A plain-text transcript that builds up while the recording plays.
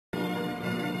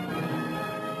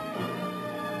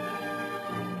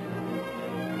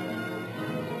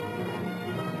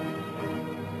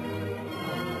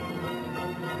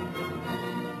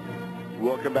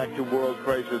Welcome back to World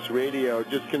Crisis Radio.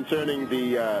 Just concerning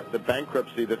the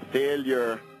bankruptcy, the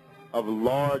failure of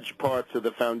large parts of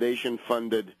the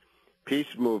foundation-funded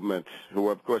peace movement, who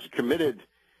are, of course, committed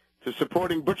to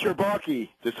supporting Butcher Barkey,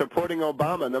 to supporting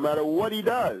Obama, no matter what he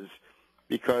does,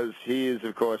 because he is,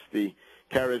 of course, the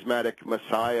charismatic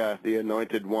Messiah, the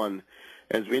anointed one,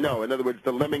 as we know. In other words,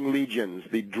 the lemming legions,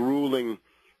 the drooling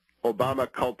Obama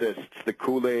cultists, the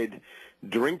Kool-Aid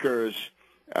drinkers.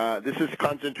 This is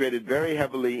concentrated very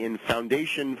heavily in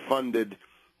foundation-funded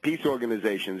peace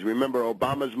organizations. Remember,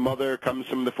 Obama's mother comes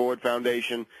from the Ford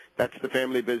Foundation. That's the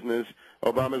family business.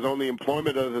 Obama's only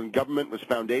employment other than government was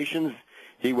foundations.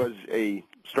 He was a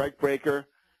strikebreaker,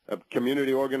 a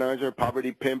community organizer,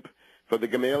 poverty pimp for the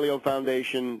Gamaliel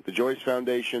Foundation, the Joyce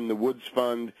Foundation, the Woods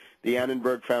Fund, the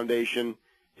Annenberg Foundation.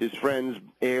 His friends,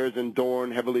 Ayers and Dorn,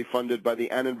 heavily funded by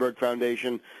the Annenberg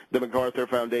Foundation, the MacArthur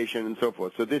Foundation, and so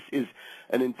forth. So this is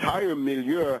an entire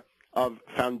milieu of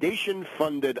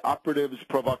foundation-funded operatives,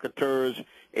 provocateurs,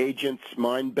 agents,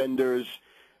 mind-benders,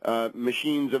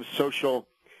 machines of social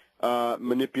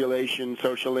manipulation,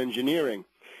 social engineering,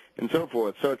 and so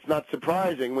forth. So it's not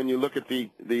surprising when you look at the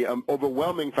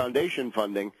overwhelming foundation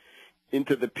funding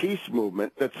into the peace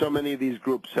movement that so many of these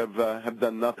groups have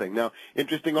done nothing. Now,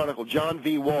 interesting article, John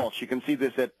V. Walsh. You can see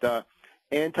this at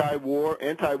Anti-War.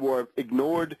 Anti-War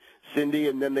ignored Cindy,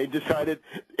 and then they decided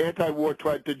Anti-War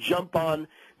tried to jump on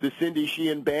the Cindy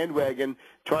Sheehan bandwagon,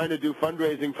 trying to do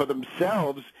fundraising for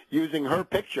themselves using her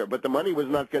picture. But the money was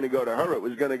not going to go to her. It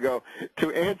was going to go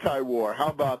to Anti-War. How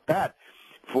about that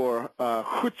for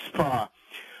chutzpah?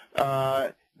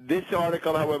 This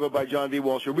article, however, by John V.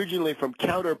 Walsh, originally from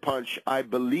Counterpunch, I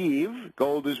believe,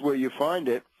 gold is where you find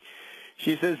it.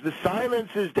 She says the silence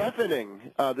is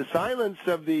deafening. The silence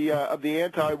of the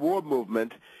anti-war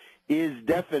movement is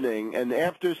deafening. And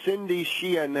after Cindy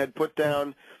Sheehan had put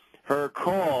down her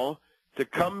call to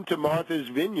come to Martha's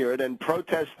Vineyard and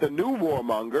protest the new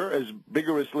warmonger as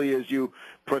vigorously as you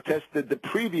protested the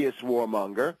previous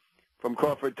warmonger from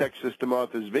Crawford, Texas to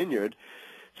Martha's Vineyard.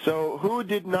 So who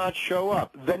did not show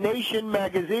up? The Nation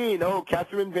magazine. Oh,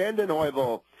 Catherine Vanden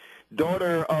Heuvel,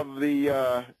 daughter of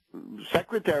the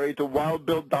secretary to Wild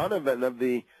Bill Donovan of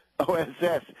the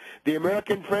OSS. The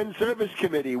American Friends Service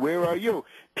Committee, where are you?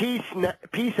 Peace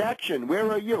Action, where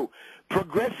are you?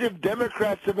 Progressive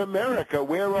Democrats of America,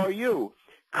 where are you?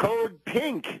 Code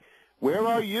Pink, where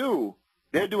are you?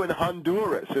 They're doing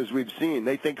Honduras, as we've seen.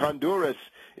 They think Honduras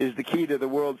is the key to the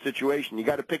world situation. You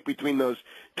got to pick between those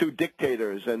two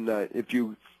dictators, and if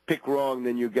you pick wrong,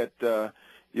 then you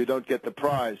don't get the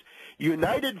prize.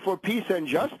 United for Peace and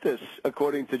Justice,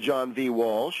 according to John V.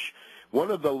 Walsh,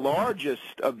 one of the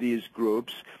largest of these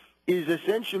groups, is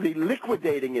essentially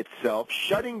liquidating itself,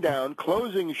 shutting down,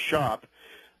 closing shop.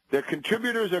 Their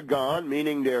contributors are gone,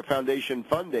 meaning their foundation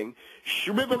funding,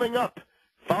 shriveling up,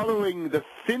 following the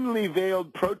thinly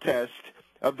veiled protest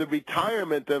of the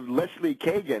retirement of Leslie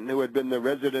Kagan, who had been the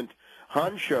resident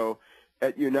honcho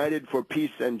at United for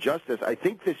Peace and Justice. I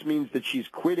think this means that she's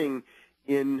quitting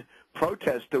in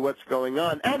protest to what's going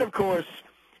on. And, of course,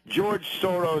 George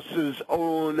Soros's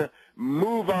own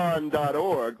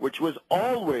MoveOn.org, which was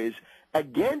always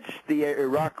against the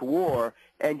Iraq War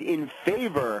and in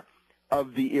favor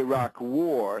of the Iraq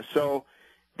War. So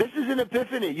this is an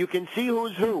epiphany. You can see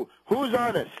who's who. Who's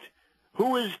honest?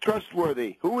 Who is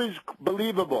trustworthy? Who is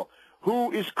believable?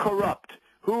 Who is corrupt?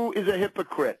 Who is a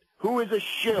hypocrite? Who is a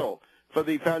shill for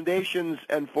the foundations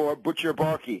and for Butcher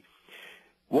Barkey?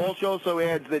 Walsh also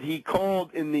adds that he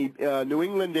called in the New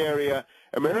England area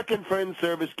American Friends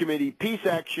Service Committee, Peace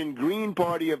Action, Green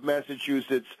Party of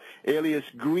Massachusetts, alias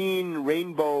Green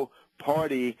Rainbow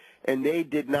Party, and they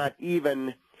did not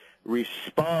even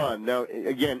respond. Now,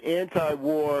 again,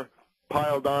 anti-war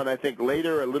piled on, I think,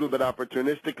 later, a little bit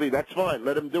opportunistically. That's fine.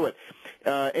 Let them do it.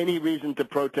 Any reason to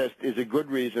protest is a good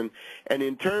reason. And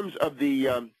in terms of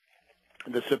the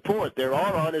support, there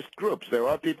are honest groups. There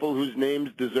are people whose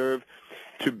names deserve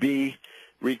to be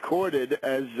recorded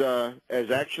as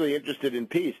actually interested in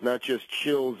peace, not just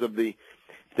shills of the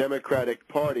Democratic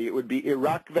Party. It would be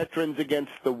Iraq Veterans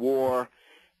Against the War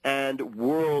and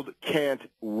World Can't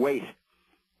Wait.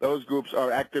 Those groups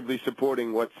are actively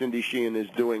supporting what Cindy Sheehan is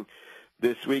doing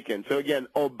this weekend. So again,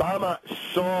 Obama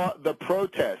saw the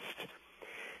protest.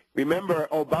 Remember,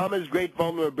 Obama's great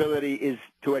vulnerability is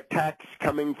to attacks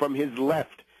coming from his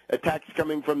left, attacks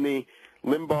coming from the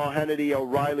Limbaugh, Hannity,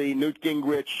 O'Reilly, Newt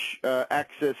Gingrich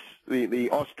axis,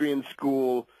 the Austrian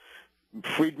school,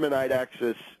 Friedmanite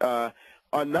axis, are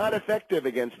not effective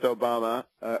against Obama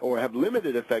or have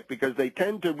limited effect because they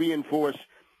tend to reinforce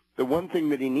the one thing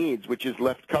that he needs, which is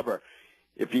left cover.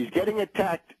 If he's getting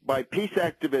attacked by peace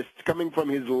activists coming from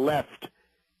his left,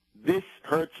 this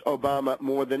hurts Obama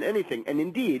more than anything. And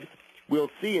indeed,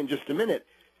 we'll see in just a minute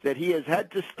that he has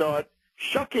had to start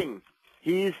shucking.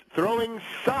 He's throwing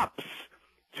sops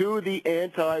to the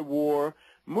anti-war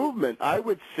movement. I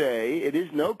would say it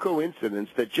is no coincidence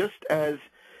that just as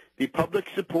the public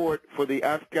support for the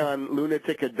Afghan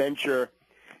lunatic adventure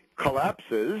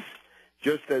collapses,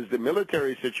 just as the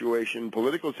military situation,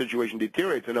 political situation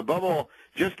deteriorates, and above all,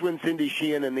 just when Cindy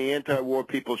Sheehan and the anti-war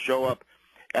people show up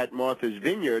at Martha's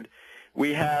Vineyard,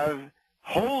 we have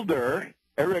Holder,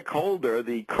 Eric Holder,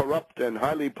 the corrupt and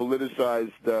highly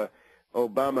politicized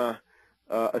Obama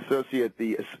associate,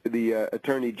 the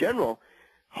Attorney General.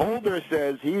 Holder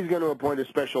says he's going to appoint a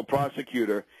special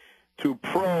prosecutor to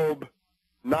probe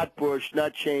not Bush,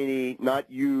 not Cheney,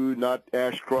 not you, not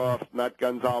Ashcroft, not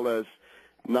Gonzalez,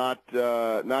 not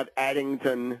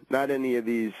Addington, not any of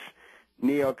these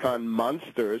neocon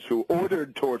monsters who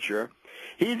ordered torture.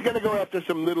 He's going to go after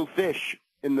some little fish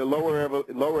in the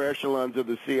lower echelons of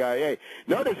the CIA.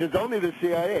 Notice it's only the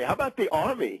CIA. How about the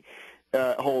Army,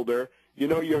 Holder? You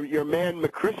know, your man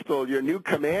McChrystal, your new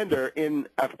commander in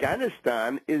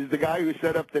Afghanistan, is the guy who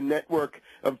set up the network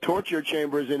of torture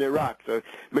chambers in Iraq. So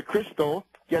McChrystal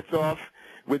gets off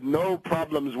with no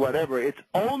problems whatever. It's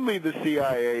only the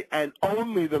CIA and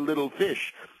only the little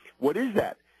fish. What is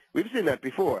that? We've seen that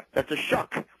before. That's a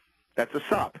shuck. That's a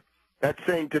sop. That's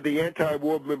saying to the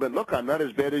anti-war movement, look, I'm not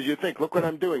as bad as you think. Look what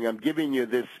I'm doing. I'm giving you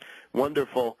this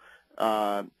wonderful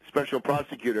special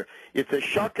prosecutor. It's a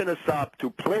shuck and a sop to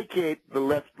placate the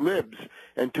left libs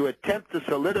and to attempt to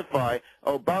solidify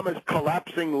Obama's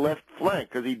collapsing left flank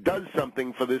because he does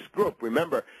something for this group.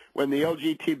 Remember, when the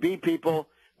LGBT people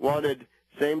wanted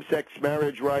same-sex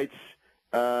marriage rights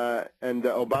and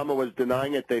Obama was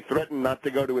denying it, they threatened not to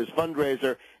go to his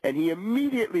fundraiser, and he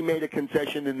immediately made a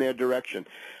concession in their direction.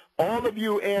 All of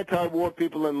you anti-war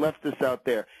people and leftists out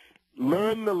there,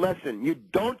 learn the lesson. You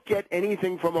don't get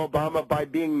anything from Obama by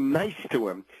being nice to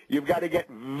him. You've got to get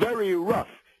very rough.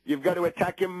 You've got to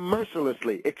attack him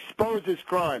mercilessly, expose his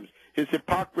crimes, his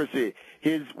hypocrisy,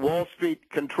 his Wall Street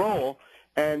control,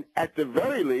 and at the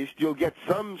very least, you'll get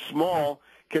some small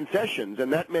concessions,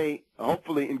 and that may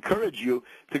hopefully encourage you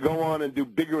to go on and do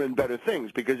bigger and better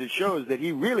things because it shows that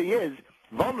he really is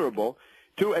vulnerable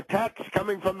to attacks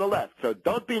coming from the left. So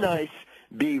don't be nice,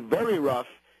 be very rough,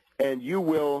 and you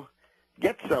will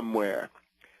get somewhere.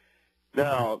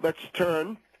 Now, let's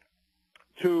turn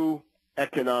to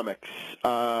economics.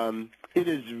 It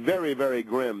is very, very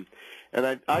grim.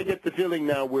 And I get the feeling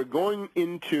now we're going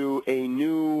into a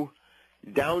new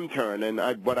downturn.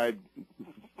 And what I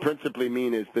principally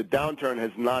mean is the downturn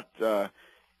has not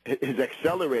is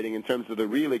accelerating in terms of the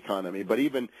real economy, but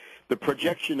even the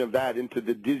projection of that into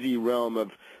the dizzy realm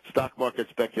of stock market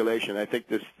speculation. I think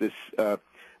this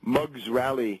Mugs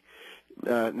rally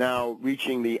now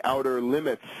reaching the outer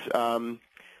limits.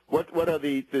 What are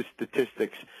the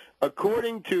statistics?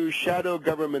 According to shadow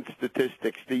government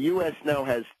statistics, the U.S. now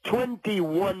has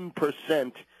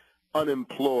 21%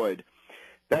 unemployed.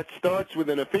 That starts with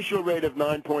an official rate of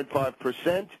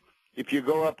 9.5%. If you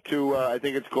go up to, I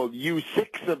think it's called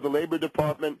U6 of the Labor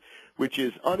Department, which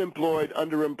is unemployed,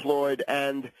 underemployed,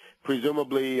 and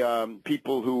presumably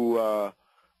people who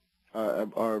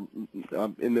are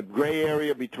in the gray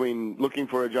area between looking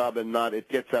for a job and not, it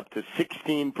gets up to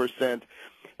 16%.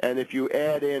 And if you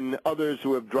add in others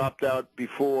who have dropped out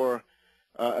before,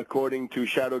 according to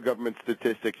shadow government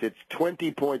statistics, it's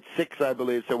 20.6, I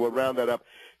believe, so we'll round that up.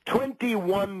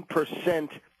 21%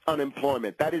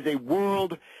 unemployment. That is a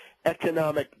world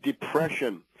economic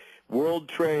depression, world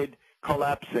trade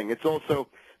collapsing. It's also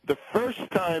the first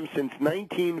time since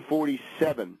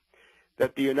 1947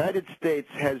 that the United States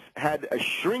has had a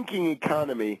shrinking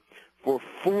economy for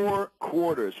 4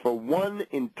 quarters, for one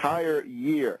entire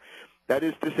year. That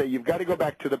is to say, you've got to go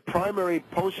back to the primary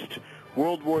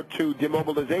post-World War II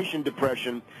demobilization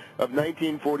depression of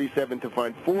 1947 to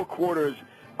find 4 quarters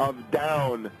of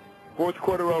down. Fourth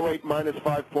quarter 08 minus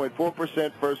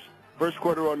 5.4%, first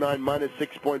quarter 09 minus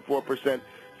 6.4%,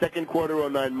 second quarter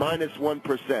 09 minus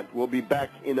 1%. We'll be back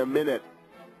in a minute.